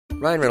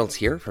Ryan Reynolds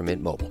here from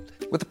Mint Mobile.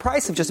 With the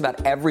price of just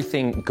about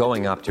everything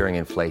going up during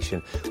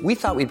inflation, we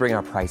thought we'd bring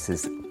our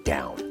prices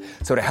down.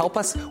 So to help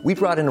us, we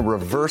brought in a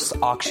reverse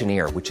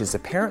auctioneer, which is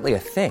apparently a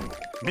thing.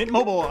 Mint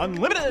Mobile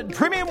Unlimited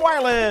Premium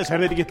Wireless. How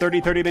to get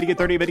 30, 30, bit to get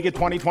 30, bit to get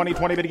 20, 20,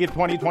 20, bit to get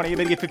 20, 20,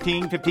 bit to get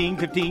 15, 15,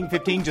 15,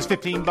 15, just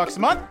 $15 a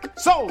month?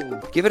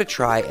 Sold! Give it a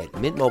try at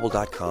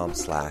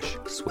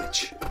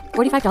mintmobile.com/switch.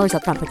 $45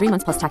 up front for 3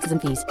 months plus taxes and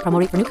fees. Promo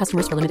rate for new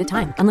customers for limited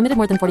time. Unlimited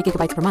more than 40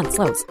 gigabytes per month.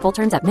 Slows full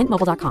terms at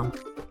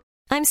mintmobile.com.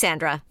 I'm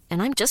Sandra,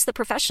 and I'm just the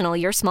professional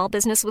your small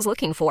business was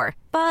looking for.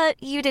 But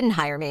you didn't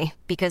hire me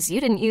because you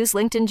didn't use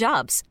LinkedIn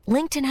Jobs.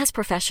 LinkedIn has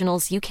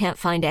professionals you can't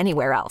find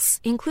anywhere else,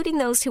 including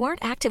those who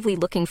aren't actively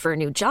looking for a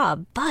new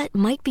job, but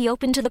might be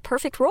open to the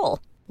perfect role,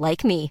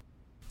 like me.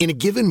 In a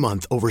given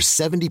month, over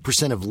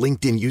 70% of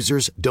LinkedIn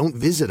users don't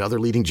visit other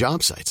leading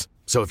job sites.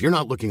 So if you're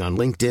not looking on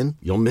LinkedIn,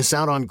 you'll miss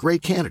out on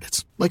great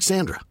candidates like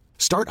Sandra.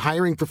 Start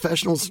hiring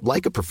professionals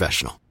like a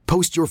professional.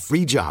 Post your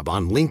free job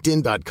on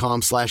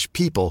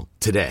linkedin.com/people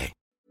today.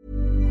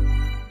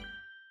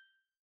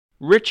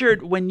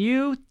 Richard, when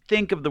you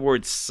think of the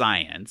word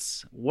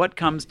science, what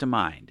comes to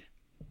mind?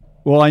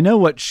 Well, I know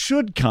what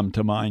should come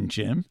to mind,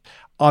 Jim.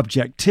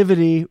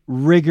 Objectivity,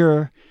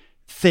 rigor,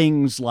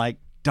 things like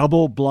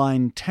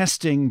double-blind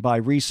testing by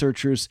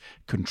researchers,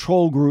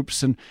 control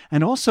groups,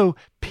 and also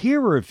peer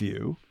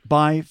review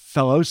by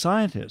fellow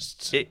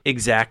scientists.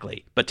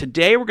 Exactly. But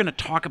today we're going to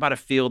talk about a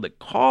field that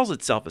calls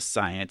itself a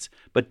science,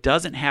 but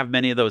doesn't have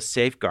many of those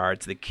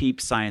safeguards that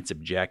keep science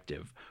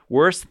objective.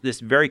 Worse,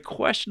 this very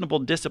questionable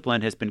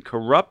discipline has been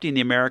corrupting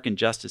the American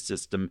justice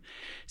system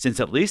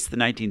since at least the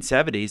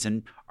 1970s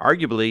and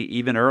arguably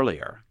even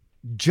earlier.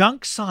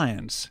 Junk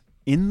Science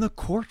in the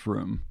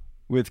Courtroom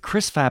with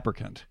Chris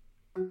Fabricant.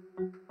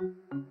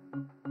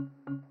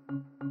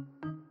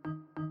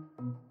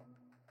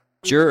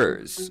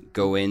 Jurors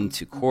go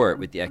into court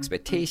with the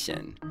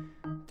expectation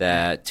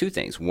that two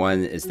things.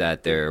 One is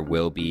that there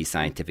will be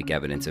scientific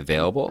evidence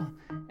available,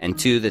 and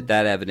two, that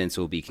that evidence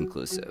will be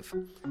conclusive.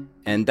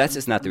 And that's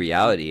just not the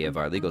reality of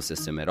our legal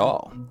system at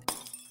all.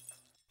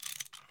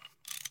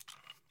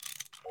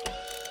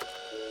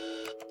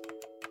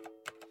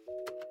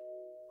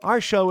 Our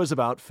show is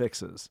about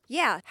fixes.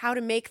 Yeah, how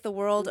to make the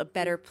world a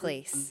better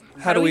place.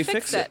 How do we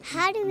fix it?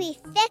 How do we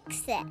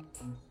fix it?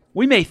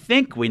 We may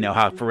think we know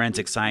how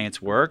forensic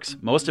science works.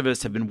 Most of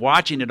us have been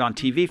watching it on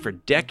TV for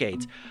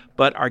decades.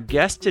 But our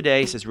guest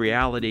today says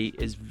reality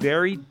is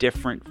very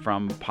different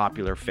from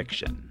popular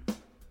fiction.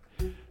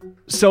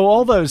 So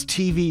all those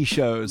TV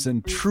shows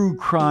and true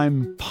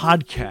crime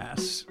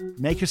podcasts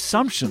make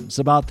assumptions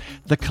about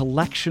the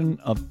collection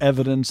of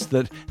evidence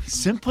that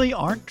simply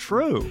aren't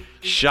true.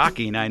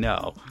 Shocking, I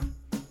know.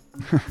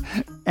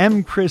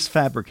 M. Chris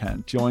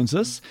Fabricant joins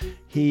us.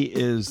 He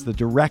is the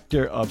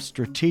Director of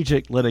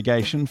Strategic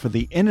Litigation for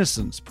the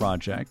Innocence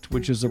Project,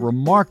 which is a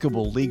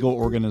remarkable legal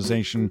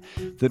organization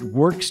that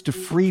works to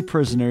free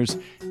prisoners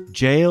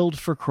jailed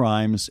for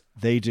crimes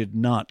they did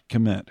not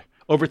commit.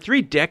 Over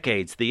 3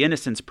 decades, the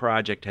Innocence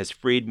Project has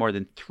freed more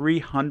than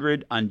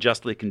 300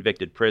 unjustly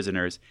convicted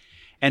prisoners,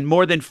 and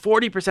more than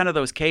 40% of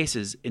those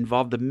cases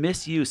involve the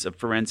misuse of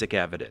forensic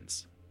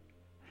evidence.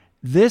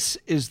 This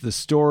is the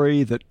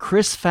story that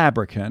Chris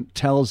Fabricant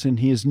tells in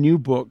his new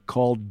book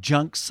called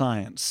Junk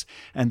Science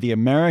and the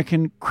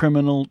American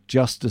Criminal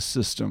Justice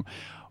System.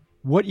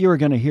 What you're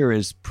going to hear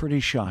is pretty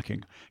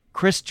shocking.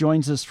 Chris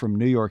joins us from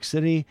New York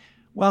City.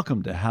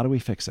 Welcome to How Do We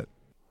Fix It?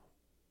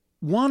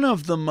 One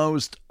of the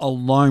most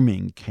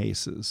alarming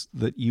cases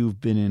that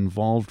you've been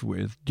involved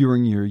with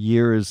during your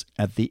years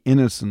at the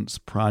Innocence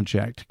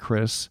Project,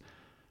 Chris,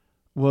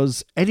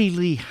 was Eddie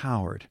Lee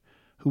Howard,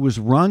 who was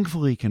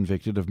wrongfully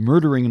convicted of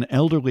murdering an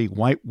elderly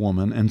white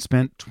woman and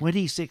spent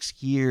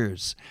 26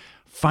 years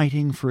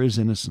fighting for his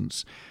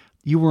innocence.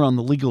 You were on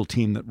the legal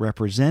team that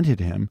represented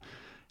him.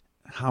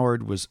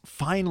 Howard was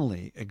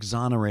finally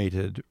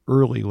exonerated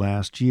early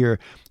last year.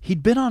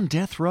 He'd been on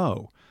death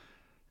row.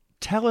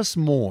 Tell us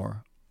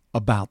more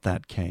about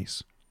that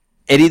case.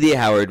 Eddie Lee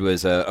Howard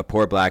was a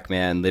poor black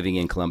man living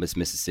in Columbus,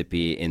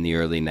 Mississippi in the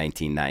early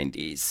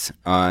 1990s.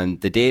 On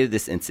the day of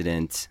this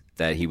incident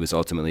that he was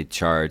ultimately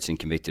charged and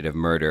convicted of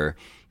murder,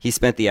 he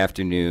spent the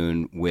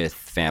afternoon with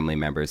family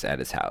members at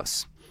his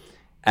house.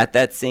 At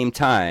that same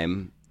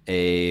time,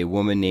 a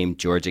woman named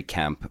Georgia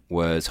Kemp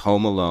was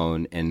home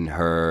alone in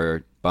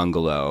her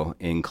bungalow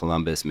in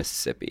Columbus,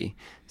 Mississippi.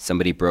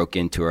 Somebody broke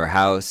into her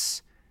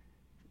house,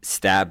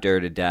 stabbed her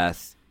to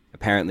death,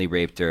 apparently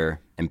raped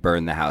her, and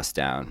burned the house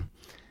down.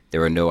 There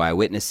were no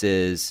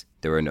eyewitnesses,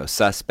 there were no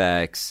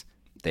suspects,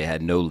 they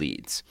had no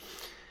leads.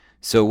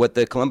 So what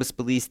the Columbus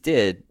police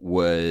did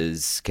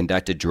was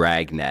conduct a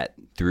dragnet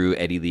through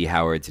Eddie Lee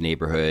Howard's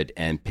neighborhood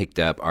and picked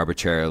up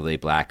arbitrarily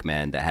black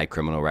men that had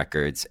criminal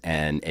records,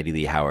 and Eddie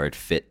Lee Howard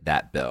fit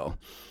that bill.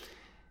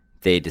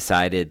 They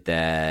decided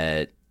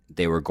that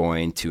they were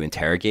going to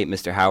interrogate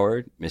Mr.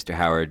 Howard. Mr.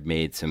 Howard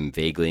made some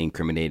vaguely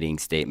incriminating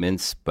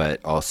statements,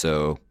 but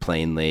also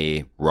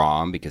plainly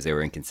wrong because they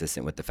were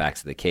inconsistent with the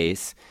facts of the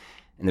case,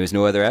 and there was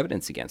no other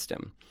evidence against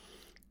him.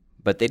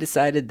 But they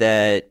decided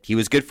that he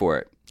was good for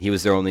it. he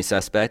was their only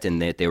suspect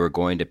and that they were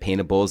going to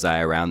paint a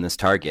bullseye around this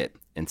target.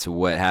 And so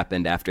what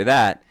happened after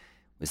that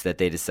was that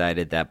they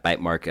decided that bite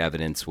mark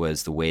evidence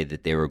was the way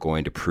that they were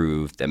going to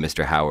prove that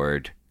Mr.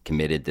 Howard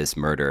committed this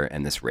murder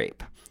and this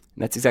rape.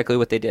 And that's exactly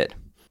what they did.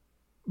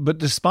 But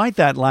despite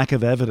that lack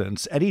of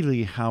evidence, Eddie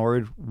Lee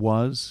Howard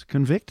was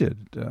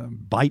convicted.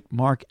 Bite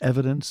mark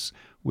evidence,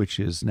 which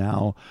is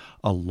now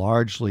a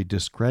largely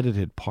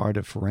discredited part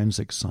of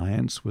forensic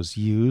science, was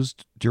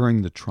used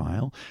during the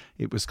trial.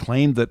 It was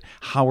claimed that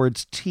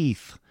Howard's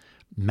teeth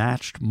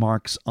matched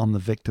marks on the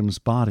victim's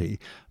body,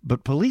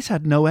 but police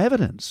had no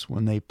evidence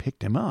when they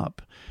picked him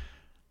up.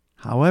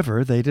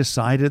 However, they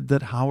decided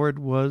that Howard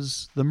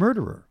was the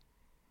murderer,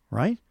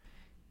 right?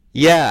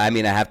 Yeah, I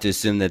mean, I have to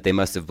assume that they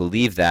must have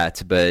believed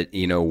that, but,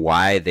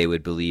 why they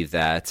would believe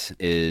that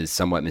is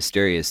somewhat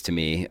mysterious to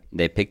me.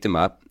 They picked him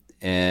up,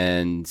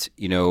 and,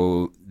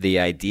 the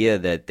idea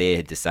that they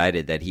had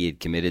decided that he had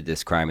committed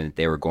this crime and that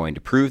they were going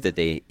to prove that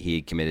he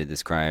had committed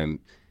this crime,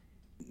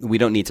 we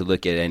don't need to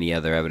look at any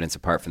other evidence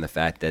apart from the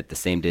fact that the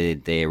same day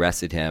they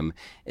arrested him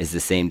is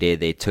the same day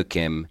they took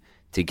him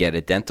to get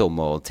a dental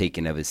mold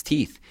taken of his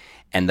teeth.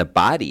 And the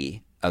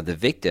body of the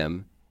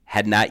victim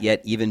had not yet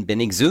even been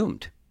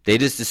exhumed. They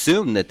just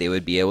assumed that they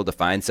would be able to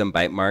find some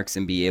bite marks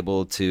and be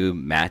able to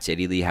match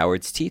Eddie Lee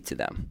Howard's teeth to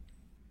them.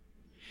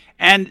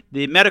 And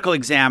the medical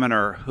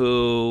examiner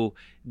who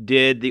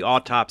did the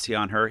autopsy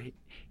on her,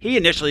 he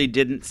initially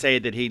didn't say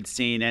that he'd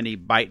seen any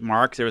bite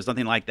marks. There was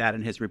nothing like that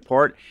in his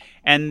report.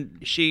 And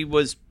she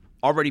was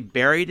already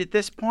buried at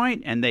this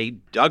point, and they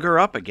dug her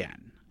up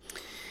again.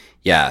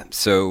 Yeah,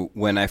 so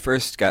when I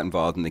first got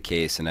involved in the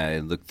case and I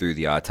looked through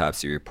the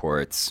autopsy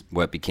reports,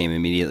 what became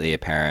immediately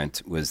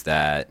apparent was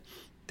that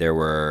there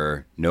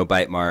were no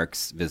bite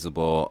marks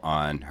visible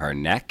on her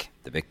neck,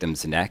 the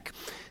victim's neck.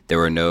 There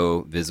were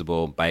no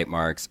visible bite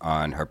marks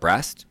on her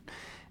breast.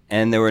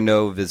 And there were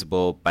no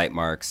visible bite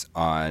marks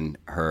on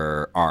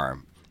her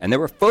arm. And there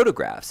were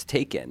photographs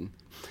taken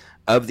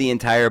of the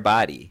entire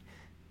body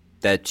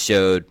that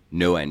showed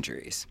no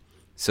injuries.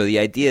 So the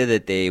idea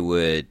that they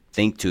would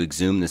think to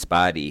exhume this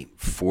body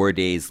 4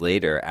 days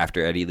later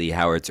after Eddie Lee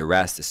Howard's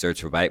arrest to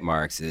search for bite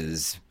marks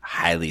is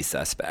highly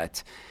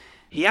suspect.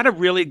 He had a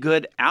really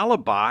good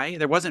alibi.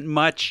 There wasn't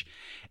much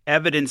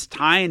evidence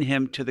tying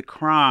him to the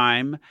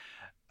crime.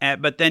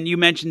 But then you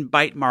mentioned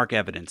bite mark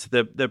evidence.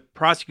 The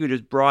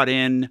prosecutors brought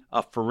in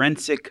a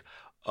forensic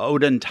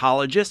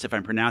odontologist, if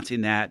I'm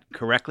pronouncing that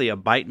correctly, a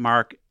bite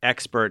mark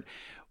expert.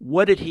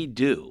 What did he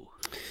do?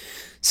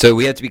 So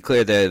we have to be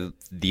clear that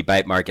the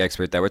bite mark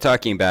expert that we're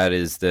talking about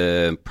is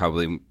the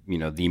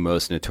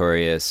most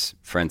notorious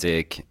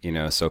forensic,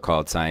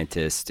 so-called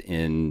scientist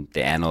in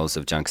the annals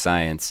of junk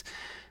science,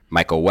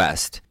 Michael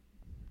West.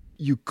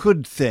 You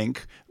could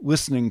think,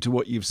 listening to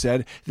what you've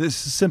said,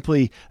 this is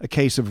simply a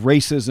case of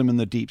racism in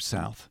the Deep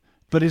South.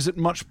 But is it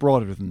much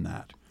broader than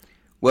that?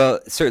 Well,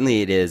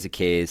 certainly it is a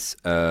case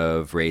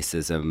of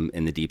racism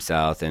in the Deep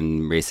South,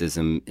 and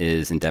racism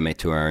is endemic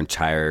to our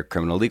entire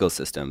criminal legal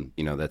system.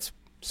 That's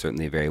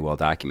certainly very well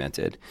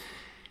documented.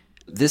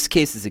 This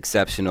case is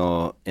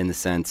exceptional in the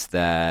sense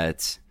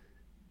that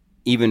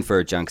even for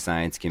a junk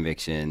science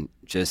conviction,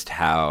 just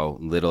how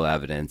little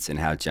evidence and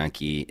how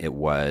junky it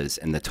was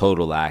and the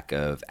total lack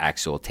of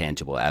actual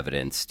tangible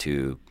evidence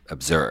to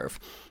observe.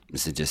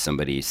 This is just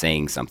somebody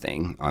saying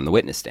something on the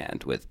witness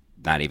stand with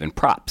not even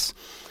props.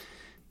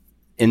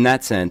 In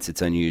that sense,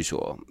 it's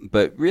unusual.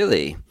 But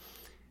really,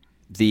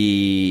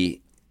 the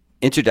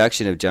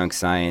introduction of junk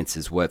science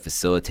is what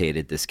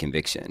facilitated this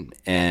conviction.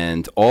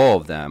 And all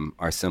of them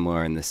are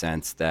similar in the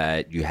sense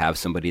that you have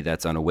somebody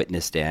that's on a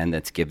witness stand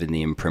that's given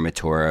the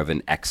imprimatur of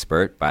an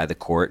expert by the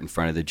court in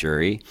front of the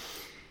jury.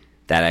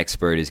 That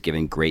expert is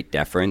given great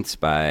deference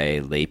by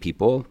lay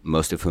people,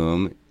 most of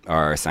whom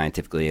are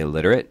scientifically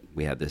illiterate.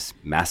 We have this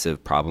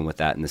massive problem with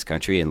that in this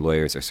country, and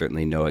lawyers are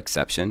certainly no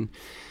exception.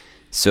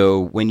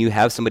 So when you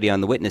have somebody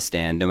on the witness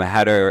stand, no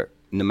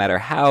matter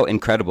how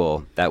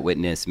incredible that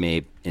witness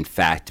may in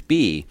fact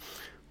be,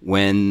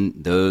 when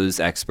those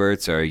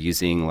experts are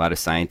using a lot of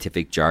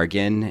scientific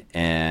jargon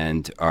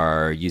and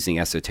are using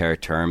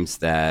esoteric terms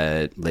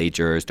that lay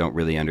jurors don't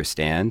really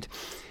understand,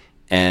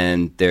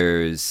 and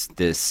there's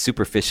this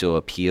superficial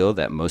appeal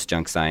that most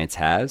junk science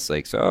has,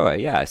 like,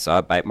 I saw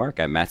a bite mark,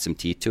 I matched some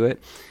teeth to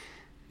it,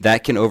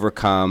 that can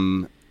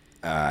overcome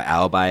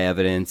alibi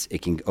evidence.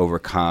 It can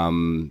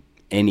overcome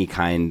any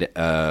kind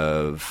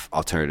of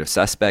alternative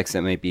suspects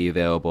that might be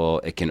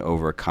available. It can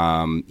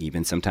overcome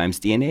even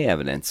sometimes DNA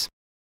evidence.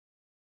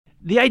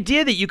 The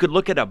idea that you could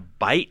look at a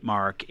bite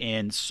mark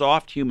in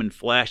soft human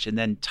flesh and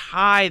then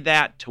tie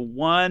that to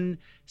one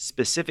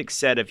specific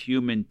set of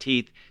human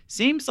teeth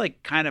seems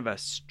like kind of a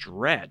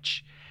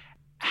stretch.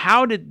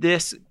 How did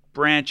this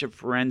branch of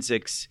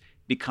forensics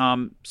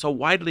become so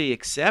widely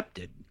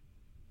accepted?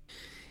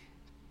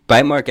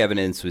 Bite mark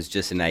evidence was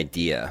just an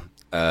idea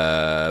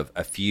of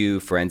a few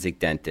forensic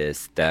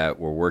dentists that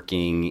were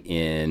working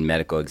in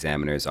medical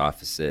examiners'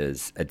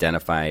 offices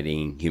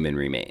identifying human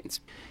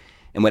remains.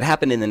 And what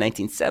happened in the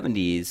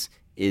 1970s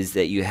is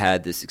that you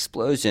had this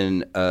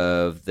explosion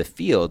of the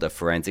field of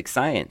forensic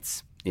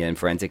science. And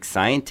forensic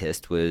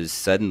scientist was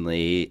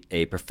suddenly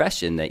a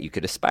profession that you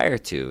could aspire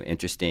to.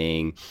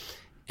 Interesting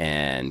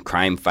and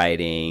crime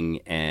fighting,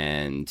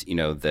 and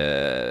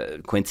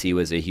the Quincy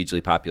was a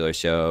hugely popular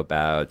show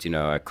about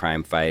a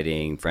crime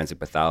fighting forensic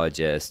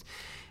pathologist,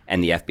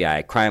 and the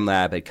FBI crime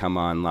lab had come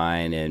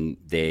online, and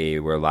they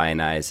were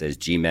lionized as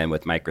G-men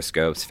with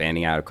microscopes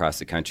fanning out across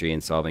the country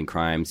and solving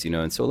crimes,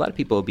 and so a lot of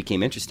people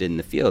became interested in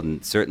the field,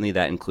 and certainly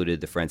that included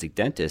the forensic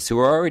dentists who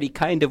were already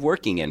kind of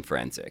working in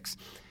forensics.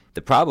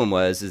 The problem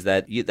is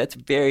that that's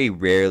very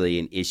rarely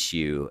an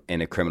issue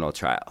in a criminal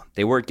trial.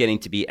 They weren't getting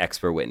to be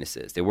expert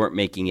witnesses. They weren't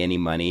making any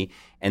money,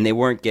 and they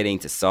weren't getting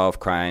to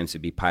solve crimes or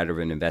be part of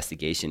an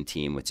investigation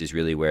team, which is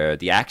really where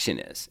the action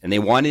is. And they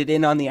wanted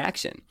in on the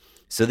action.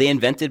 So they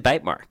invented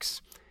bite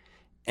marks.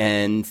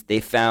 And they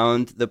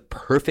found the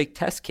perfect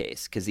test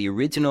case because the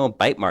original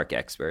bite mark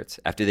experts,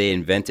 after they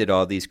invented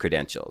all these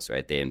credentials,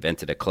 right? They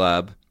invented a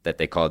club that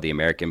they called the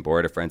American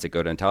Board of Forensic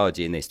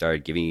Odontology, and they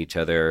started giving each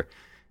other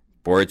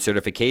board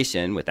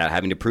certification without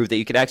having to prove that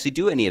you could actually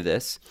do any of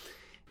this.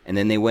 And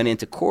then they went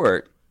into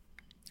court,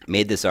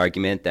 made this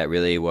argument that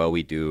really,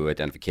 we do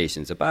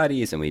identifications of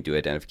bodies and we do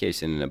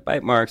identification of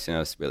bite marks,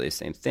 it's really the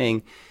same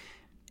thing.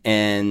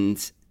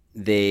 And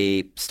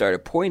they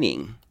started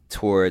pointing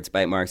towards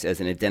bite marks as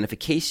an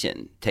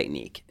identification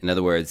technique. In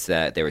other words,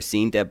 that they were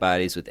seeing dead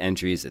bodies with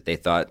entries that they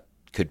thought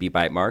could be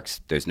bite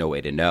marks. There's no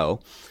way to know.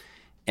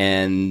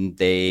 And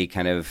they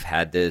kind of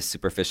had this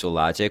superficial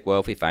logic. Well,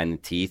 if we find the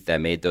teeth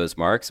that made those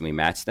marks and we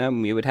match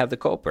them, we would have the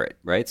culprit,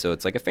 right? So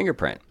it's like a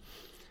fingerprint.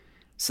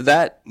 So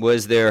that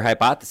was their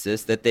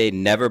hypothesis that they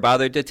never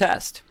bothered to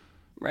test,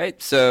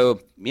 right?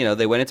 So,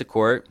 they went into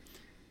court.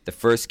 The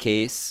first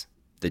case,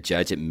 the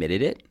judge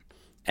admitted it.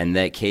 And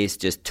that case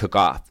just took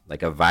off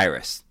like a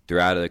virus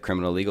throughout the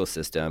criminal legal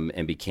system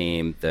and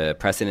became the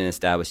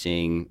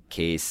precedent-establishing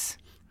case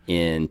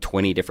in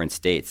 20 different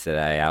states that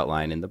I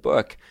outline in the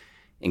book,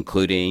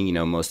 including,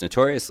 most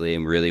notoriously,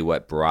 and really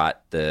what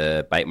brought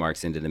the bite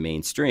marks into the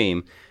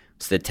mainstream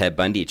was the Ted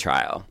Bundy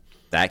trial.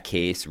 That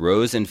case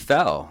rose and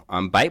fell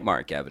on bite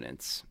mark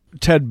evidence.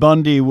 Ted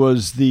Bundy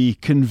was the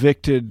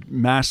convicted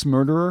mass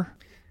murderer?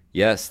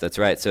 Yes, that's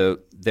right. So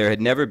there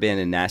had never been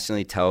a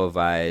nationally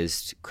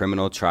televised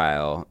criminal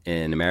trial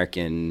in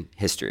American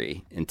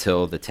history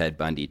until the Ted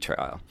Bundy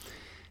trial.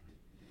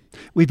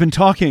 We've been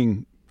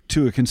talking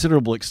to a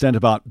considerable extent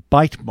about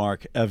bite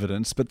mark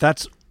evidence, but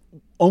that's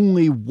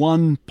only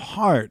one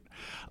part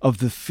of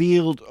the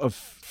field of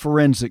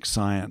forensic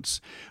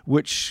science,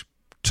 which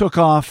took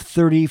off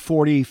 30,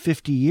 40,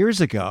 50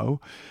 years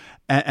ago,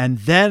 and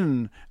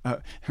then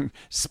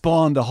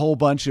spawned a whole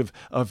bunch of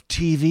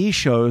TV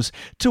shows.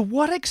 To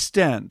what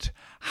extent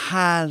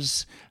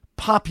has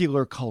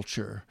popular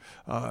culture,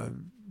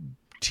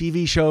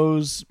 TV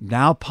shows,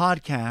 now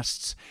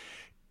podcasts,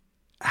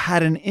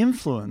 had an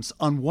influence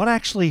on what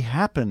actually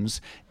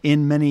happens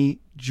in many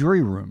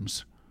jury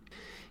rooms?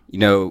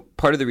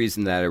 Part of the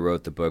reason that I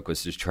wrote the book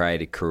was to try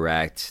to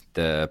correct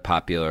the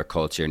popular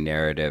culture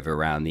narrative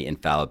around the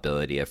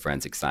infallibility of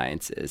forensic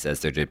sciences as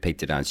they're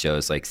depicted on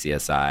shows like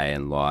CSI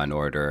and Law and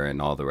Order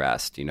and all the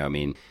rest,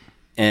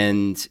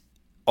 And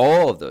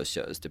all of those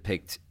shows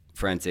depict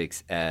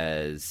forensics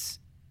as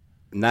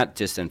not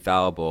just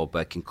infallible,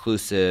 but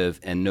conclusive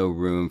and no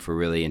room for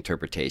really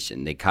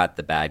interpretation. They caught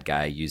the bad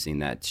guy using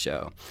that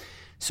show.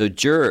 So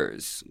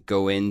jurors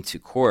go into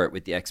court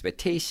with the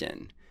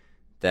expectation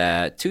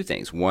that two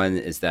things. One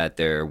is that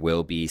there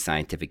will be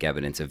scientific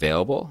evidence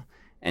available,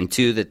 and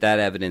two, that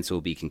evidence will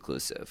be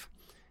conclusive.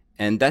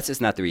 And that's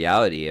just not the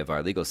reality of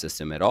our legal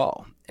system at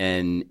all.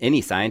 And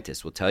any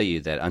scientist will tell you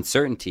that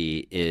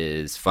uncertainty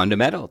is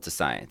fundamental to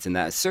science, and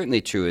that's certainly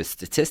true of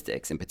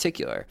statistics in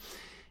particular.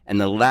 And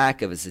the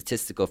lack of a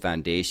statistical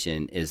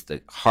foundation is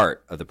the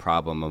heart of the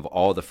problem of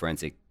all the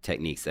forensic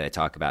techniques that I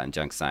talk about in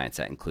junk science.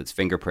 That includes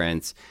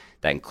fingerprints,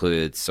 that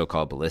includes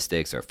so-called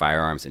ballistics or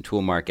firearms and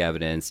tool mark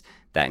evidence,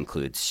 that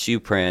includes shoe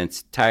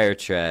prints, tire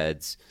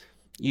treads,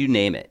 you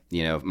name it.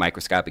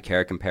 Microscopic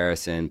hair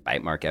comparison,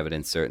 bite mark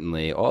evidence,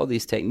 certainly. All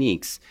these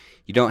techniques,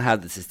 you don't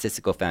have the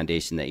statistical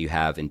foundation that you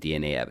have in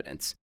DNA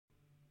evidence.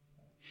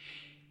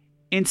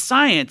 In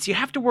science, you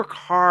have to work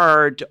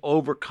hard to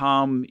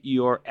overcome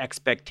your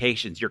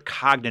expectations, your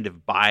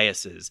cognitive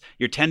biases,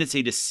 your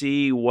tendency to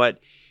see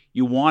what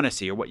you want to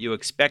see or what you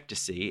expect to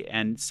see.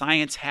 And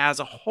science has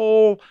a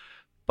whole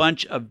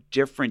bunch of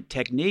different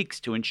techniques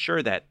to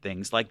ensure that,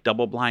 things like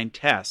double-blind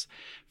tests.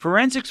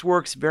 Forensics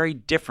works very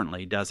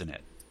differently, doesn't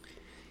it?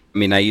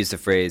 I used the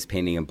phrase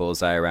painting a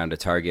bullseye around a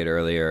target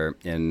earlier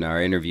in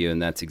our interview,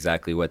 and that's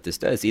exactly what this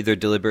does, either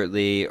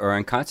deliberately or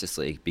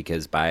unconsciously,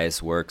 because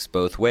bias works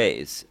both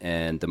ways.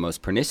 And the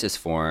most pernicious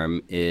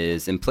form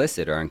is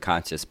implicit or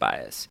unconscious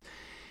bias.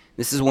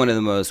 This is one of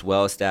the most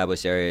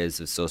well-established areas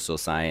of social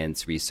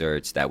science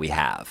research that we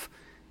have.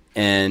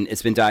 And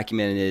it's been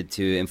documented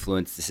to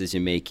influence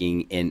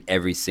decision-making in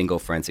every single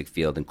forensic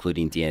field,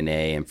 including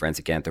DNA and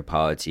forensic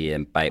anthropology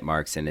and bite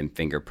marks and in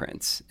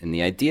fingerprints. And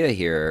the idea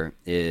here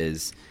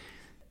is,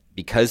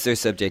 because there's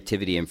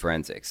subjectivity in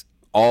forensics,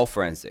 all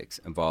forensics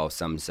involve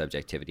some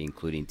subjectivity,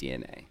 including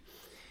DNA.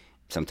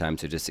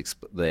 Sometimes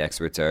the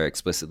experts are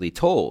explicitly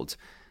told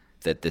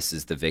that this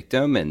is the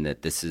victim and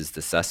that this is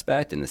the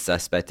suspect, and the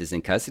suspect is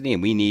in custody,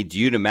 and we need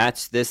you to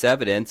match this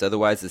evidence,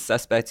 otherwise the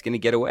suspect's going to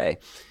get away.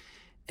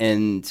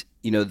 And,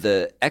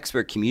 the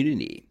expert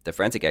community, the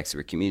forensic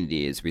expert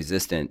community, is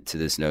resistant to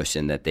this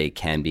notion that they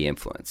can be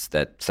influenced,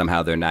 that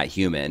somehow they're not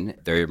human.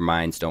 Their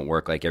minds don't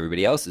work like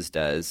everybody else's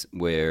does,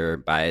 where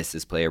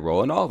biases play a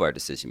role in all of our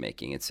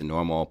decision-making. It's a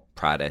normal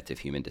product of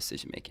human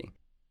decision-making.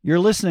 You're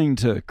listening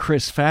to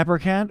Chris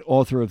Fabricant,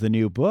 author of the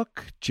new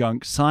book,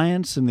 Junk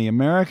Science and the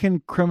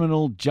American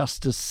Criminal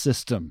Justice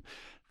System.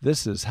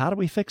 This is How Do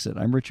We Fix It?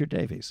 I'm Richard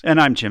Davies. And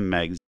I'm Jim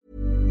Meggs.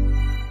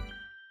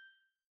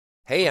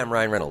 Hey, I'm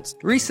Ryan Reynolds.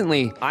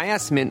 Recently, I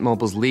asked Mint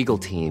Mobile's legal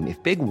team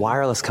if big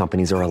wireless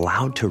companies are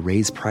allowed to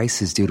raise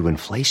prices due to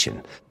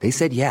inflation. They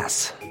said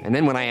yes. And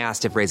then when I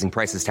asked if raising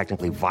prices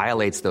technically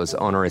violates those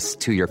onerous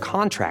 2-year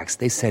contracts,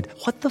 they said,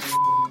 "What the f***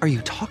 are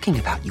you talking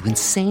about, you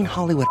insane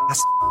Hollywood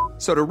ass?"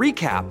 So to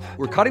recap,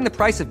 we're cutting the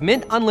price of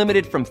Mint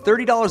Unlimited from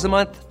 $30 a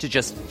month to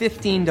just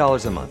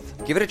 $15 a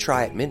month. Give it a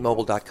try at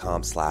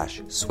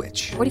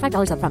mintmobile.com/switch.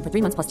 $45 up front for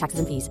 3 months plus taxes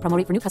and fees. Promo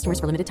rate for new customers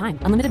for limited time.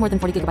 Unlimited more than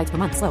 40 gigabytes per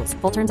month. Slows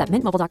full terms at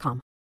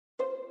mintmobile.com.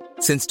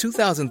 Since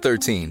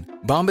 2013,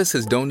 Bombas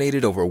has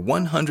donated over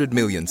 100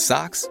 million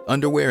socks,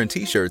 underwear, and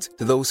T-shirts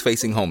to those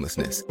facing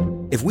homelessness.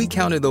 If we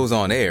counted those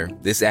on air,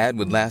 this ad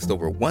would last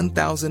over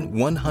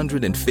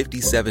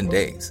 1,157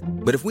 days.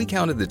 But if we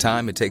counted the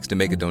time it takes to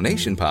make a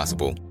donation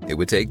possible, it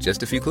would take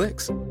just a few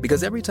clicks.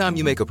 Because every time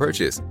you make a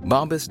purchase,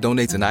 Bombas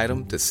donates an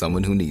item to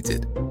someone who needs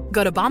it.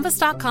 Go to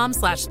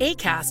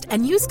bombas.com/ACAST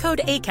and use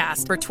code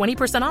ACAST for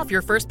 20% off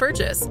your first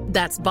purchase.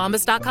 That's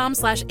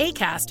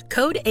bombas.com/ACAST,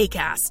 code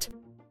ACAST.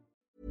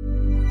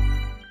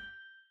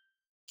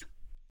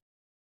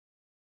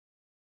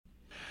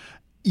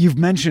 You've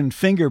mentioned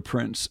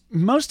fingerprints.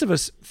 Most of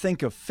us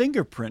think of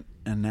fingerprint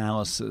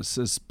analysis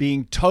as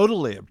being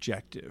totally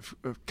objective,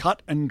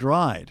 cut and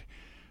dried.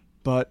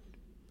 But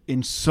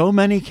in so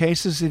many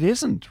cases, it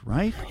isn't,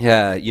 right?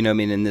 Yeah,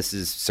 and this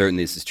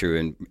is true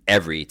in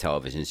every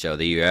television show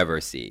that you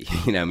ever see.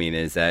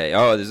 Is that,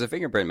 there's a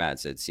fingerprint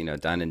match. It's,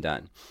 done and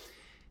done.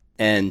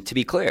 And to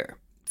be clear,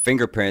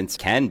 fingerprints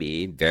can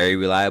be very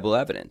reliable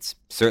evidence,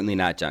 certainly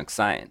not junk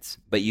science.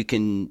 But you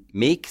can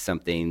make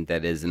something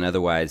that is an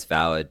otherwise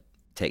valid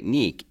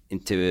technique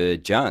into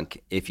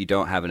junk if you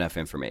don't have enough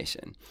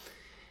information.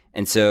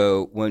 And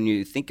so when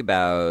you think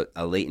about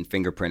a latent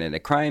fingerprint at a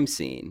crime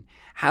scene,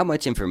 how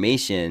much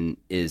information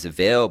is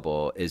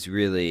available is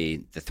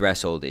really the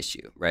threshold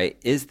issue, right?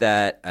 Is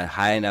that a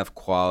high enough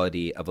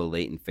quality of a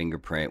latent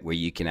fingerprint where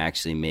you can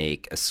actually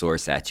make a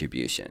source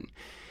attribution?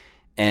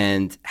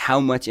 And how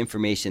much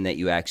information that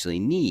you actually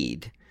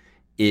need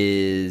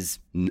is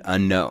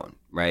unknown,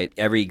 right?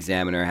 Every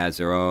examiner has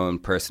their own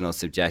personal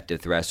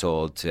subjective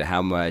threshold to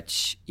how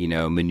much,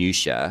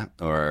 minutia,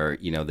 or,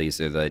 these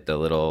are the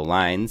little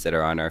lines that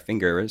are on our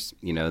fingers,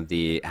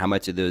 how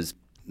much of those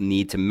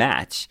need to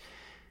match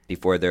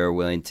before they're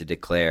willing to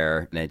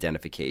declare an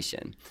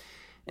identification.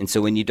 And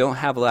so when you don't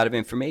have a lot of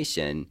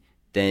information,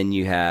 then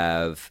you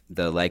have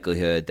the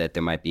likelihood that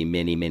there might be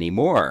many, many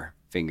more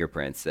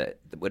fingerprints that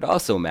would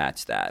also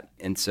match that.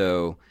 And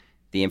so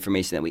the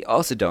information that we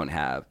also don't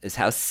have is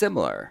how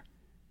similar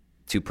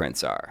two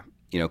prints are,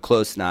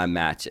 close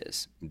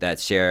non-matches that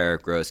share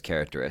gross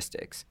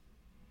characteristics.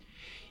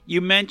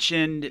 You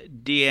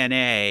mentioned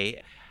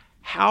DNA.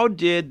 How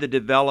did the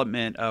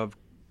development of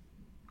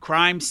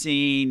crime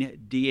scene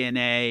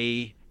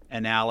DNA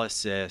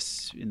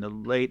analysis in the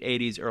late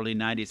 80s, early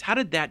 90s, how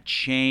did that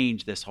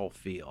change this whole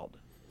field?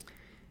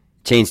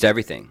 Changed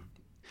everything.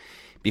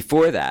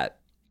 Before that,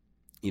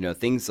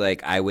 things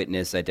like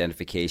eyewitness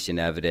identification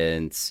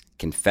evidence,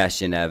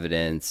 confession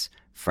evidence,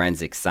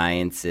 forensic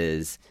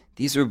sciences,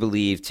 these were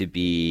believed to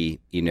be,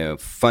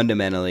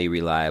 fundamentally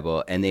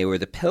reliable, and they were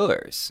the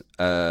pillars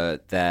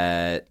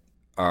that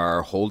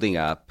are holding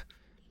up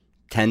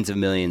tens of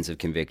millions of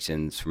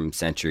convictions from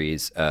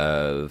centuries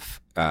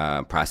of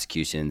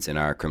prosecutions in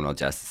our criminal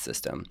justice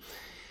system.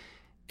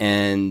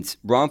 And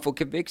wrongful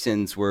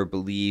convictions were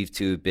believed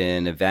to have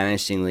been a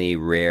vanishingly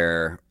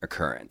rare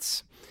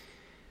occurrence.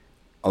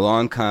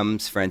 Along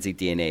comes forensic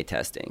DNA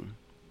testing.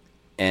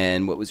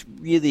 And what was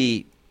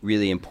really,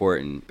 really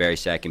important, Barry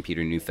Scheck and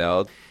Peter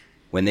Neufeld,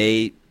 when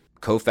they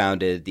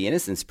co-founded the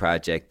Innocence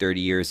Project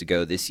 30 years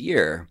ago this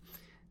year,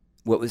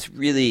 what was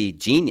really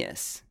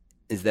genius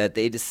is that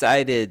they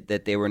decided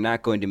that they were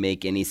not going to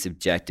make any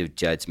subjective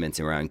judgments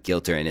around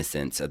guilt or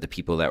innocence of the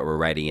people that were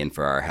writing in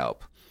for our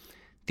help.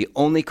 The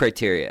only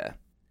criteria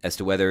as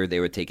to whether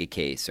they would take a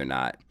case or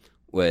not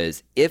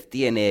was, if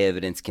DNA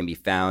evidence can be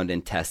found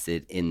and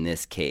tested in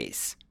this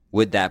case,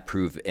 would that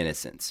prove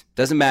innocence?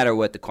 Doesn't matter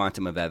what the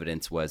quantum of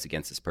evidence was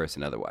against this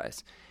person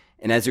otherwise.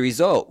 And as a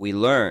result, we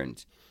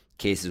learned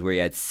cases where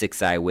you had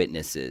 6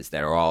 eyewitnesses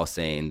that are all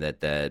saying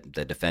that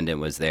the defendant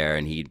was there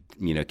and he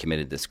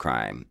committed this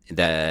crime,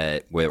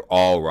 that were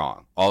all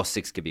wrong. All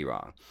 6 could be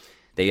wrong.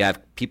 That you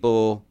have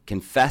people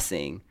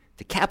confessing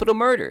to capital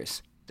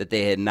murders that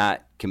they had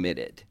not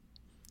committed.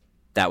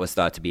 That was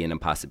thought to be an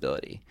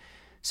impossibility.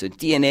 So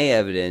DNA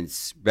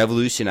evidence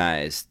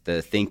revolutionized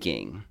the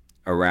thinking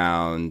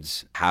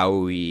around how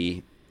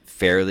we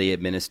fairly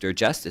administer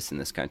justice in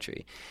this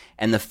country.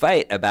 And the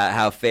fight about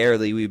how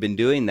fairly we've been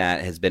doing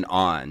that has been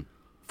on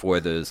for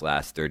those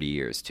last 30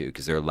 years, too,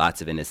 because there are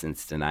lots of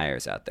innocence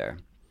deniers out there.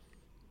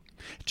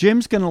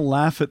 Jim's going to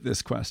laugh at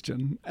this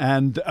question,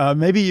 and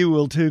maybe you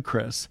will too,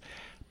 Chris.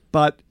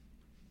 But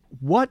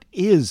what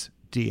is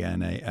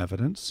DNA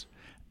evidence,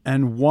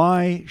 and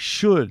why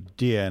should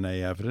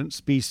DNA evidence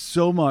be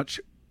so much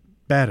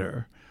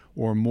better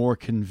or more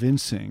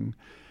convincing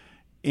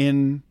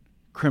in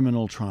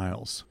criminal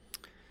trials?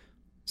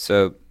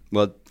 So,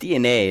 well,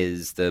 DNA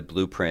is the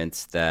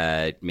blueprints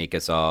that make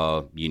us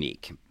all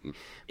unique.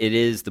 It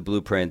is the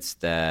blueprints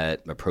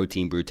that are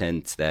protein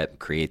blueprints that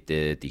create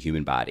the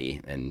human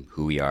body and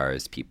who we are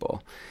as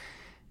people.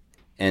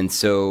 And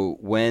so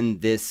when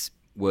this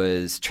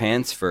was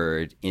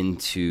transferred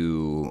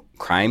into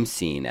crime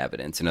scene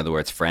evidence, in other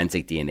words,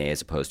 forensic DNA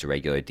as opposed to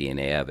regular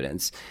DNA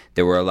evidence,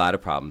 there were a lot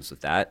of problems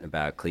with that,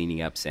 about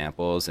cleaning up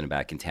samples and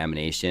about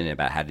contamination and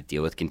about how to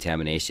deal with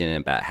contamination and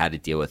about how to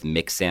deal with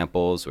mixed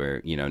samples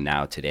where,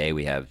 now today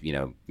we have,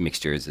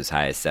 mixtures as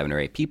high as 7 or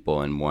 8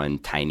 people in one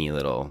tiny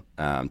little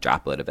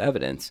droplet of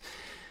evidence.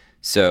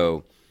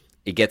 So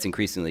it gets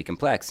increasingly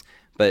complex.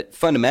 But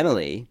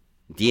fundamentally,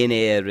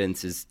 DNA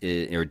evidence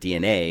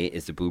DNA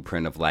is the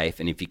blueprint of life.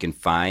 And if you can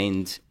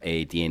find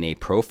a DNA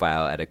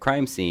profile at a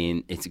crime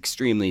scene, it's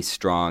extremely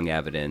strong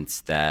evidence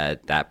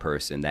that that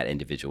person, that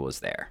individual is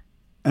there.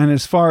 And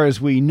as far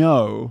as we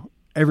know,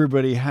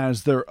 everybody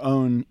has their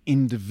own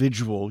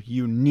individual,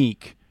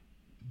 unique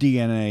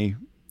DNA.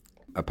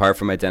 Apart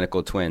from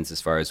identical twins,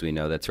 as far as we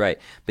know, that's right.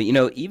 But,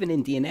 even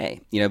in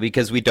DNA,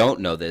 because we don't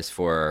know this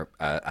for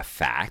a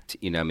fact,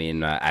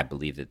 I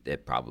believe that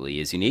it probably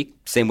is unique.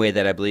 Same way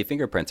that I believe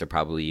fingerprints are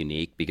probably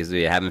unique because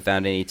we haven't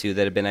found any two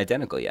that have been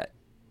identical yet.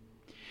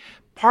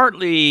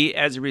 Partly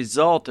as a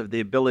result of the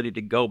ability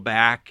to go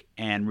back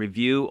and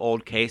review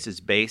old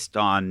cases based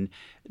on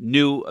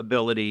new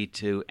ability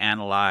to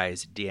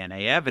analyze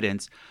DNA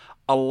evidence,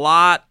 a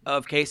lot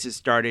of cases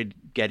started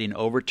getting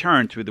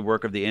overturned through the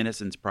work of the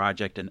Innocence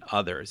Project and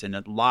others. And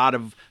a lot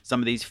of some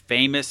of these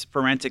famous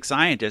forensic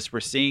scientists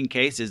were seeing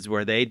cases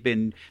where they'd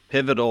been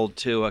pivotal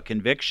to a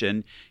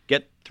conviction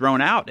get thrown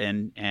out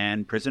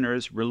and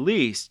prisoners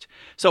released.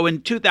 So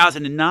in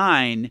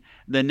 2009,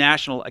 the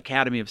National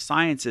Academy of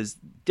Sciences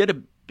did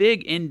a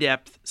big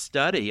in-depth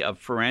study of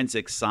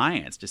forensic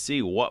science to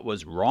see what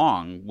was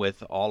wrong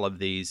with all of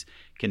these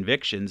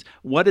convictions.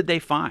 What did they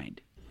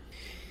find?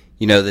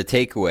 The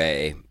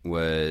takeaway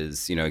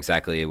was,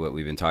 exactly what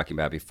we've been talking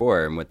about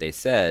before. And what they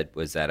said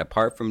was that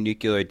apart from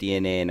nuclear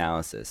DNA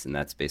analysis, and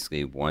that's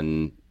basically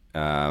one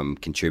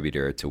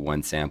contributor to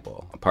one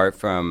sample, apart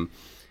from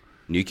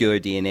nuclear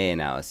DNA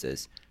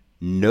analysis,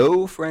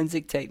 no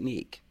forensic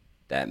technique,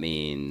 that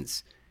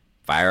means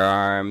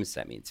firearms,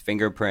 that means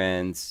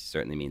fingerprints,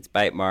 certainly means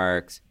bite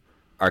marks,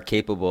 are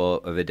capable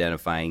of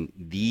identifying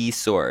the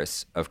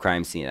source of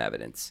crime scene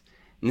evidence.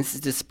 And this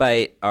is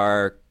despite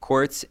our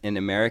courts and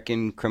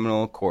American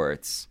criminal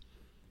courts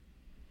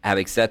have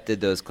accepted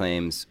those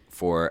claims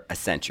for a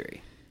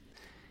century.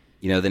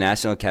 The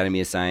National Academy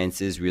of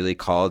Sciences really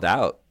called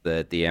out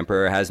that the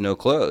emperor has no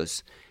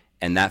clothes.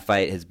 And that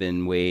fight has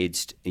been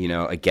waged,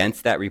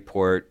 against that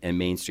report and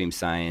mainstream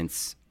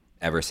science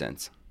ever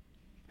since.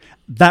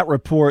 That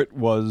report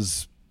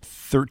was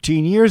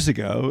 13 years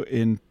ago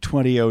in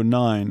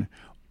 2009.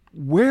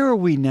 Where are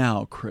we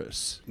now,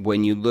 Chris?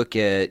 When you look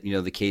at,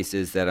 the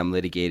cases that I'm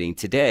litigating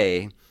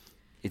today,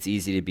 it's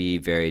easy to be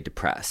very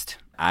depressed.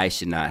 I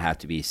should not have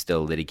to be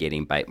still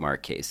litigating bite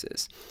mark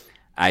cases.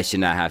 Nobody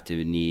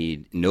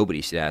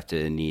should have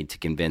to need to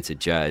convince a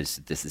judge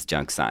that this is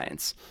junk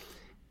science.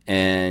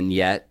 And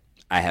yet,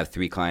 I have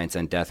 3 clients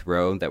on death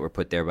row that were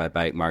put there by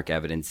bite mark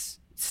evidence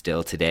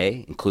still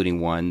today,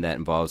 including one that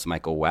involves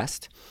Michael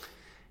West.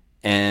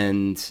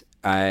 And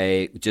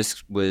I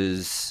just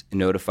was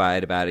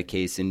notified about a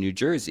case in New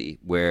Jersey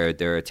where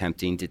they're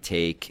attempting to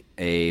take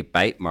a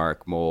bite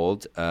mark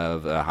mold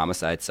of a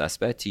homicide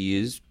suspect to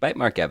use bite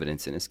mark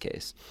evidence in his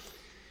case.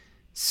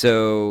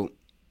 So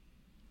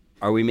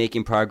are we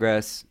making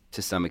progress?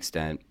 To some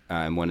extent.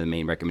 And one of the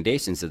main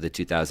recommendations of the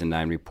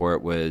 2009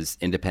 report was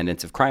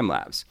independence of crime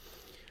labs,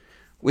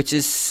 which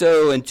is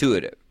so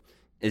intuitive.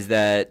 Is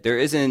that there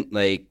isn't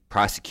like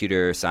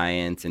prosecutor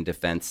science and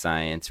defense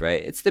science,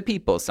 right? It's the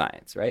people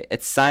science, right?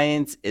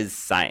 Science is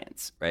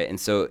science, right? And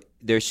so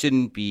there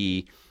shouldn't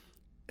be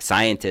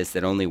scientists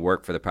that only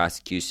work for the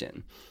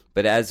prosecution.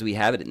 But as we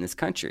have it in this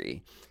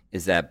country,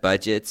 is that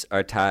budgets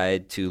are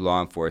tied to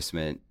law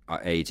enforcement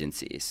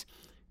agencies.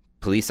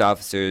 Police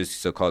officers,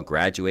 so-called,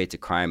 graduate to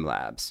crime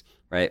labs,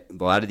 right?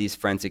 A lot of these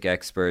forensic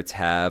experts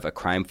have a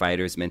crime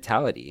fighter's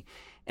mentality.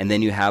 And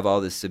then you have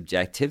all this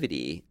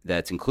subjectivity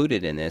that's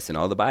included in this and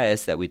all the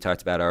bias that we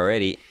talked about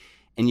already.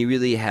 And you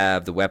really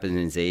have the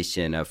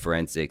weaponization of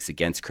forensics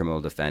against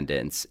criminal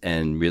defendants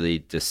and really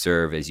to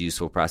serve as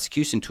useful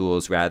prosecution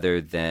tools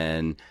rather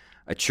than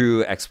a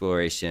true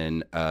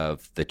exploration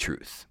of the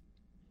truth.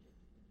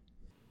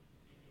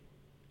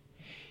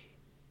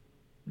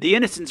 The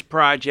Innocence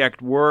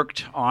Project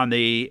worked on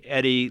the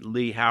Eddie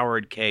Lee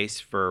Howard case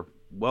for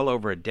well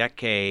over a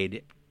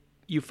decade.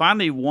 You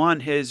finally won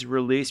his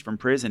release from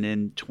prison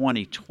in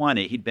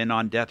 2020. He'd been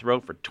on death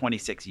row for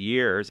 26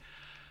 years.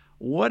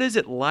 What is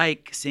it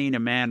like seeing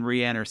a man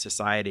re-enter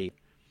society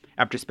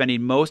after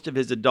spending most of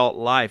his adult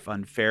life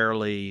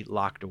unfairly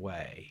locked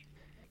away?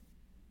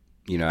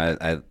 You know,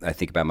 I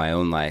think about my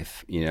own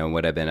life, you know,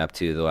 what I've been up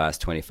to the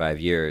last 25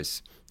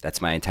 years.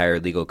 That's my entire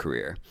legal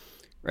career,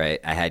 right?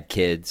 I had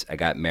kids, I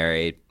got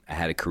married, I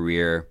had a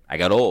career, I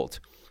got old.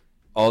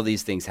 All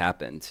these things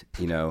happened,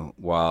 you know,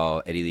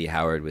 while Eddie Lee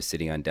Howard was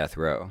sitting on death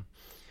row.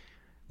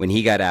 When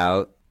he got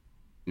out,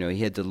 you know,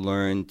 he had to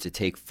learn to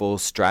take full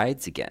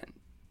strides again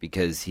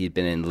because he'd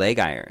been in leg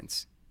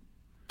irons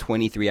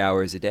 23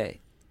 hours a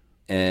day.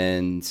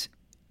 And,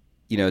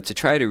 you know, to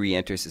try to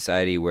re-enter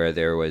society where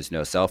there was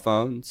no cell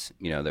phones,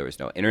 you know, there was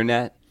no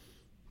internet.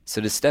 So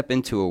to step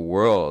into a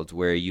world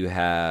where you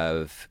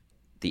have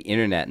the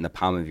internet in the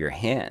palm of your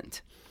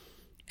hand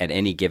at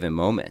any given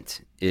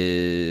moment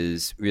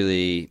is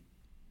really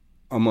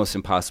almost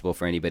impossible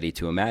for anybody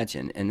to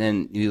imagine. And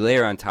then you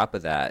layer on top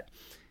of that,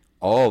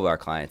 all of our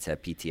clients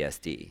have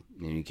PTSD.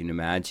 And you can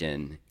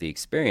imagine the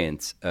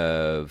experience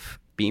of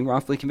being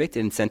wrongfully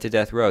convicted and sent to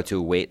death row to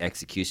await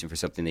execution for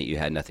something that you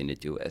had nothing to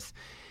do with.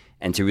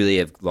 And to really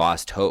have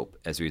lost hope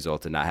as a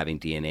result of not having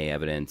DNA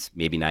evidence,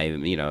 maybe not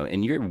even, you know,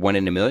 and you're 1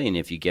 in a million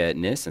if you get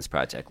an Innocence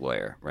Project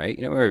lawyer, right?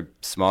 You know, we're a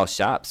small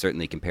shop,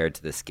 certainly compared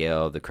to the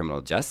scale of the criminal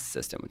justice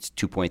system, which is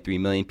 2.3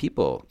 million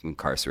people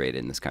incarcerated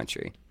in this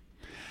country.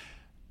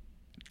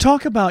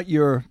 Talk about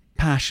your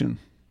passion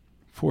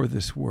for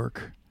this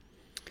work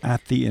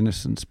at the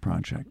Innocence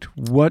Project.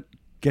 What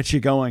gets you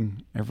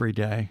going every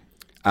day?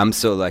 I'm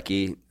so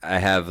lucky. I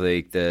have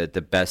like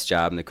the best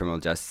job in the criminal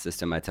justice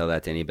system. I tell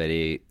that to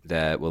anybody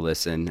that will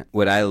listen.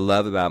 What I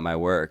love about my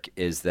work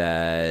is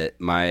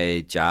that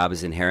my job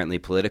is inherently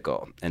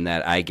political and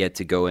that I get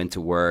to go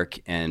into work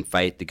and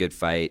fight the good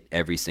fight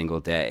every single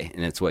day.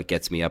 And it's what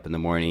gets me up in the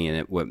morning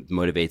and what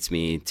motivates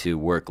me to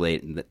work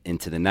late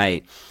into the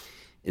night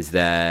is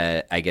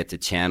that I get to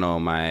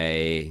channel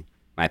my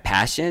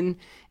passion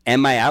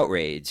and my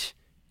outrage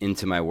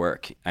into my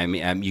work. I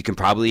mean, you can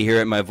probably hear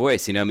it in my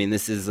voice. You know, I mean,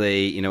 this is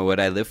what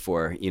I live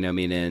for. You know, I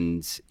mean,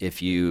 and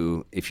if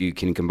you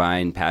can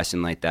combine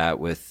passion like that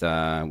with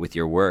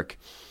your work,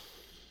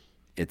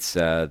 it's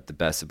the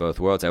best of both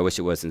worlds. I wish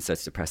it wasn't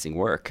such depressing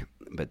work,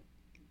 but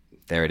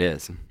there it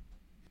is.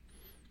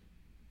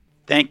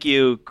 Thank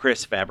you,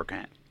 Chris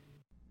Fabricant.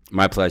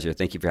 My pleasure.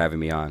 Thank you for having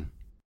me on.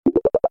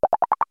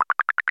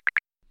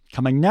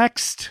 Coming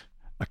next,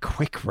 a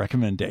quick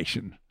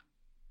recommendation.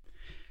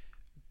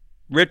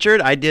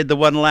 Richard, I did the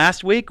one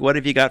last week. What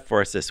have you got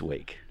for us this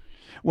week?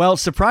 Well,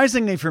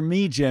 surprisingly for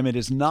me, Jim, it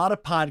is not a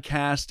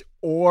podcast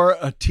or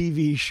a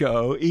TV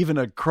show, even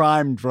a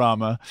crime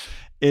drama.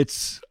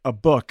 It's a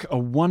book, a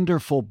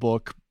wonderful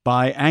book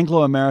by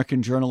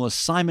Anglo-American journalist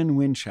Simon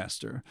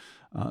Winchester,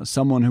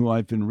 someone who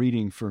I've been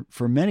reading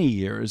for many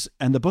years.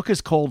 And the book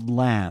is called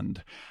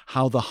Land: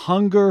 How the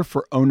Hunger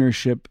for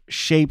Ownership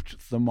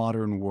Shaped the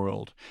Modern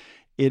World.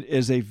 It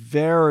is a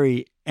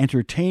very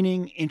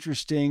entertaining,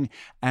 interesting,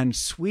 and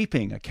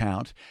sweeping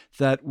account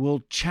that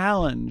will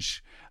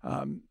challenge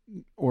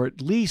or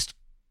at least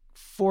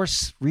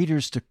force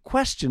readers to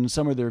question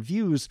some of their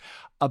views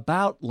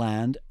about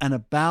land and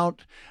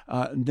about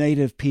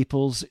Native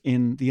peoples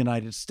in the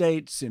United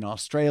States, in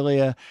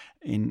Australia,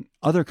 in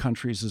other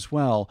countries as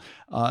well.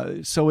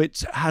 So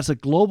it has a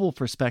global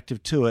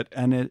perspective to it,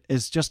 and it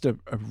is just a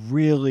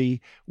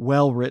really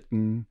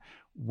well-written,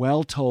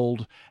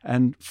 well-told,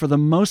 and for the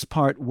most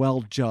part,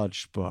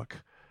 well-judged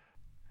book.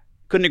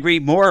 Couldn't agree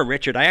more,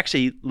 Richard. I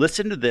actually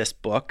listened to this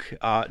book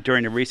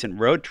during a recent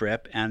road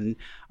trip, and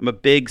I'm a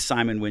big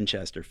Simon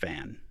Winchester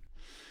fan.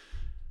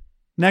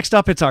 Next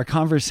up, it's our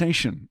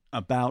conversation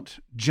about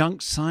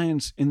junk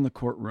science in the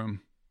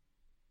courtroom.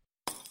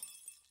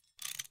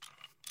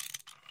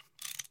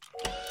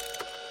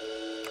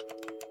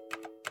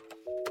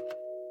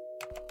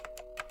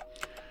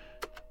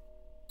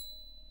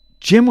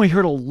 Jim, we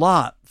heard a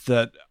lot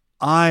that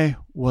I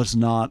was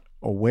not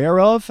aware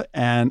of,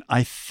 and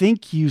I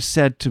think you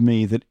said to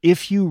me that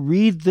if you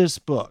read this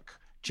book,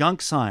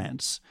 Junk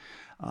Science,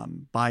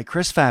 by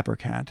Chris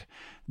Fabricant,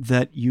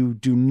 that you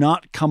do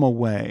not come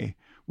away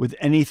with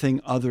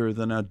anything other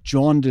than a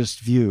jaundiced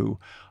view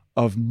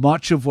of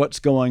much of what's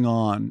going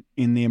on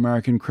in the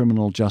American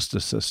criminal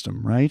justice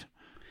system, right?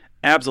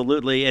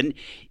 Absolutely. And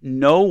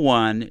no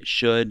one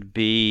should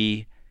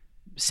be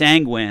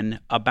sanguine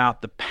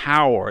about the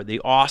power,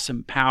 the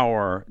awesome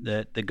power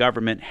that the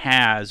government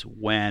has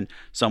when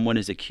someone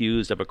is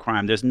accused of a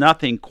crime. There's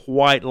nothing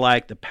quite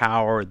like the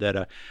power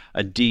that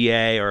a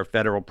DA or a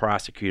federal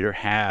prosecutor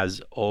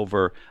has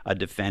over a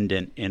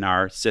defendant in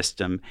our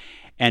system.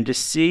 And to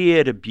see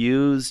it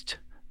abused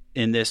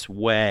in this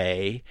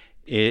way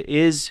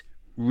is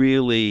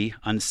really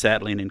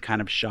unsettling and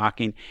kind of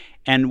shocking.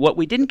 And what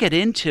we didn't get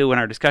into in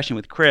our discussion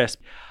with Chris,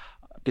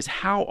 Because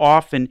how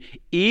often,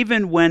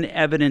 even when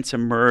evidence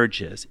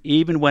emerges,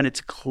 even when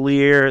it's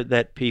clear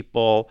that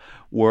people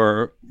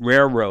were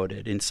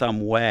railroaded in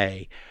some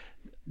way,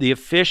 the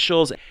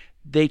officials,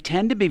 they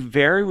tend to be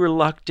very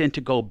reluctant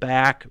to go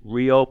back,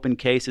 reopen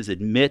cases,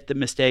 admit that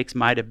mistakes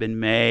might have been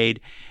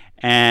made,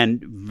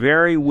 and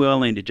very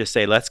willing to just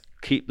say, let's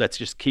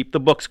just keep the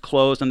books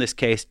closed on this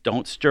case,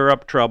 don't stir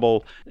up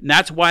trouble. And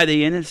that's why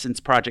the Innocence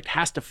Project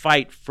has to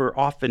fight for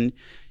often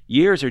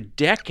years or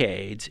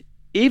decades,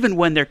 even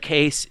when their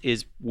case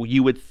is,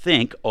 you would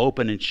think,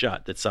 open and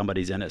shut, that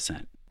somebody's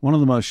innocent. One of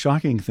the most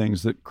shocking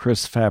things that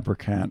Chris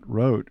Fabricant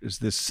wrote is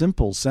this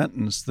simple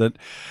sentence that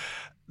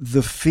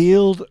the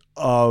field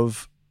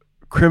of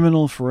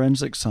criminal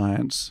forensic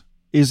science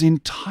is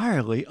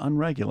entirely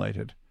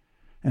unregulated.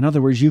 In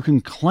other words, you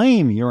can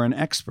claim you're an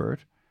expert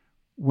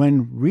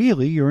when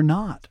really you're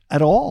not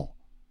at all,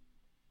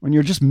 when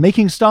you're just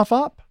making stuff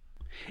up.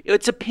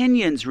 It's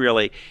opinions,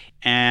 really.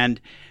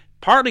 And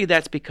partly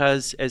that's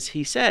because, as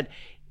he said,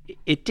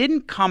 it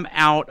didn't come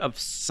out of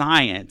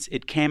science.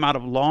 It came out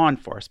of law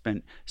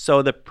enforcement.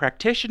 So the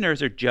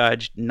practitioners are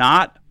judged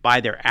not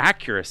by their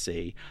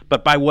accuracy,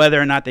 but by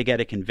whether or not they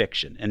get a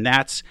conviction. And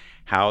that's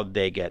how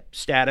they get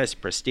status,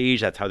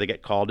 prestige. That's how they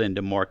get called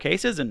into more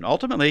cases. And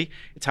ultimately,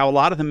 it's how a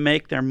lot of them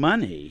make their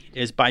money,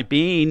 is by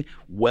being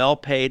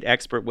well-paid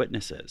expert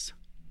witnesses.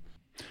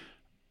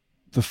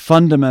 The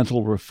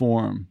fundamental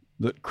reform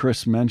that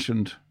Chris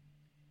mentioned,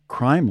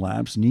 crime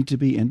labs need to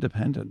be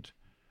independent.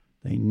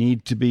 They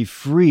need to be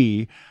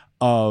free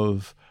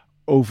of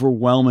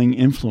overwhelming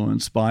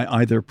influence by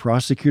either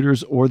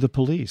prosecutors or the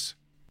police.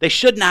 They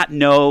should not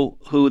know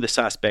who the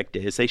suspect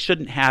is. They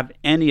shouldn't have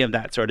any of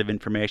that sort of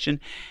information.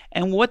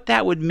 And what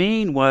that would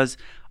mean was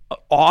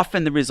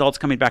often the results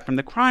coming back from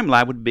the crime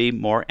lab would be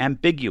more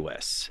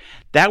ambiguous.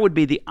 That would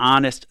be the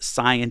honest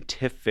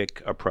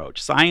scientific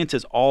approach. Science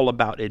is all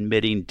about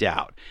admitting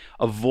doubt,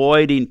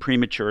 avoiding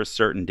premature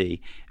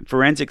certainty.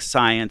 Forensic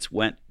science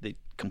went the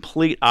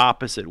complete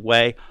opposite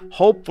way.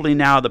 Hopefully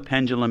now the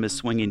pendulum is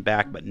swinging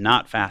back, but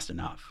not fast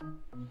enough.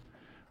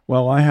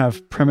 Well, I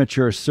have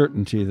premature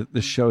certainty that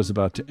this show is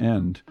about to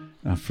end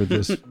for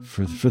this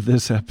for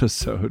this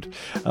episode.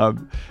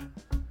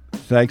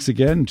 Thanks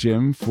again,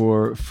 Jim,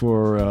 for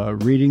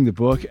reading the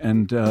book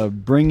and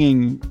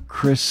bringing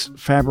Chris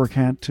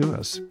Fabricant to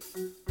us.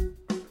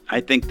 I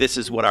think this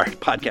is what our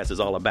podcast is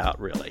all about,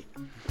 really.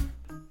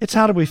 It's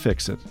How Do We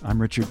Fix It?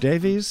 I'm Richard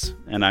Davies.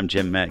 And I'm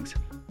Jim Meigs.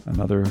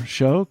 Another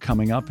show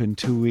coming up in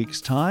 2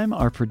 weeks' time.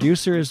 Our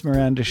producer is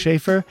Miranda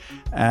Schaefer,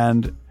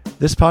 and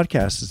this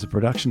podcast is a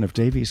production of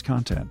Davies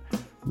Content.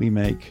 We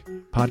make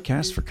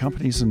podcasts for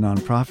companies and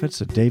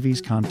nonprofits at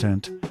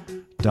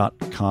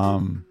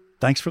daviescontent.com.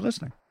 Thanks for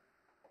listening.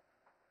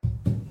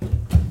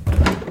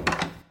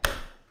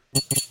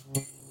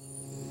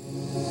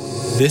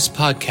 This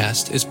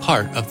podcast is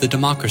part of the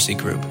Democracy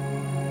Group.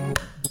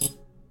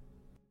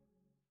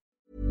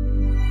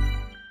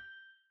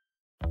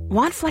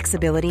 Want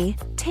flexibility?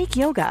 Take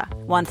yoga.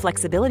 Want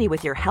flexibility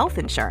with your health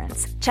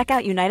insurance? Check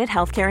out United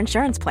Healthcare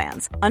Insurance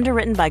Plans.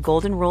 Underwritten by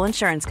Golden Rule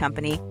Insurance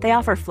Company, they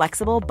offer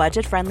flexible,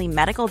 budget-friendly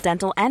medical,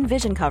 dental, and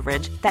vision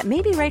coverage that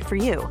may be right for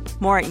you.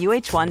 More at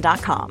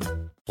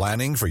uh1.com.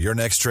 Planning for your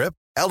next trip?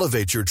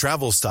 Elevate your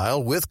travel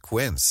style with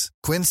Quince.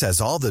 Quince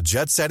has all the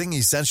jet-setting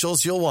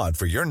essentials you'll want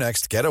for your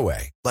next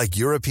getaway, like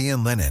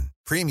European linen,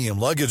 premium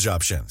luggage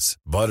options,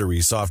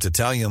 buttery soft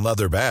Italian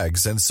leather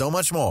bags, and so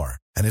much more.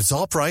 And it's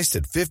all priced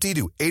at 50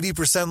 to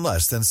 80%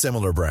 less than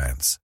similar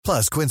brands.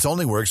 Plus, Quince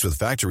only works with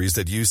factories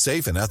that use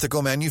safe and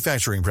ethical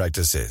manufacturing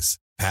practices.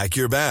 Pack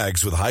your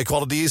bags with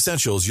high-quality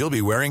essentials you'll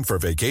be wearing for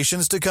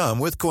vacations to come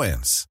with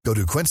Quince. Go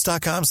to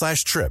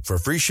quince.com/trip for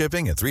free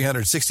shipping and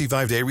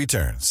 365-day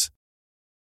returns.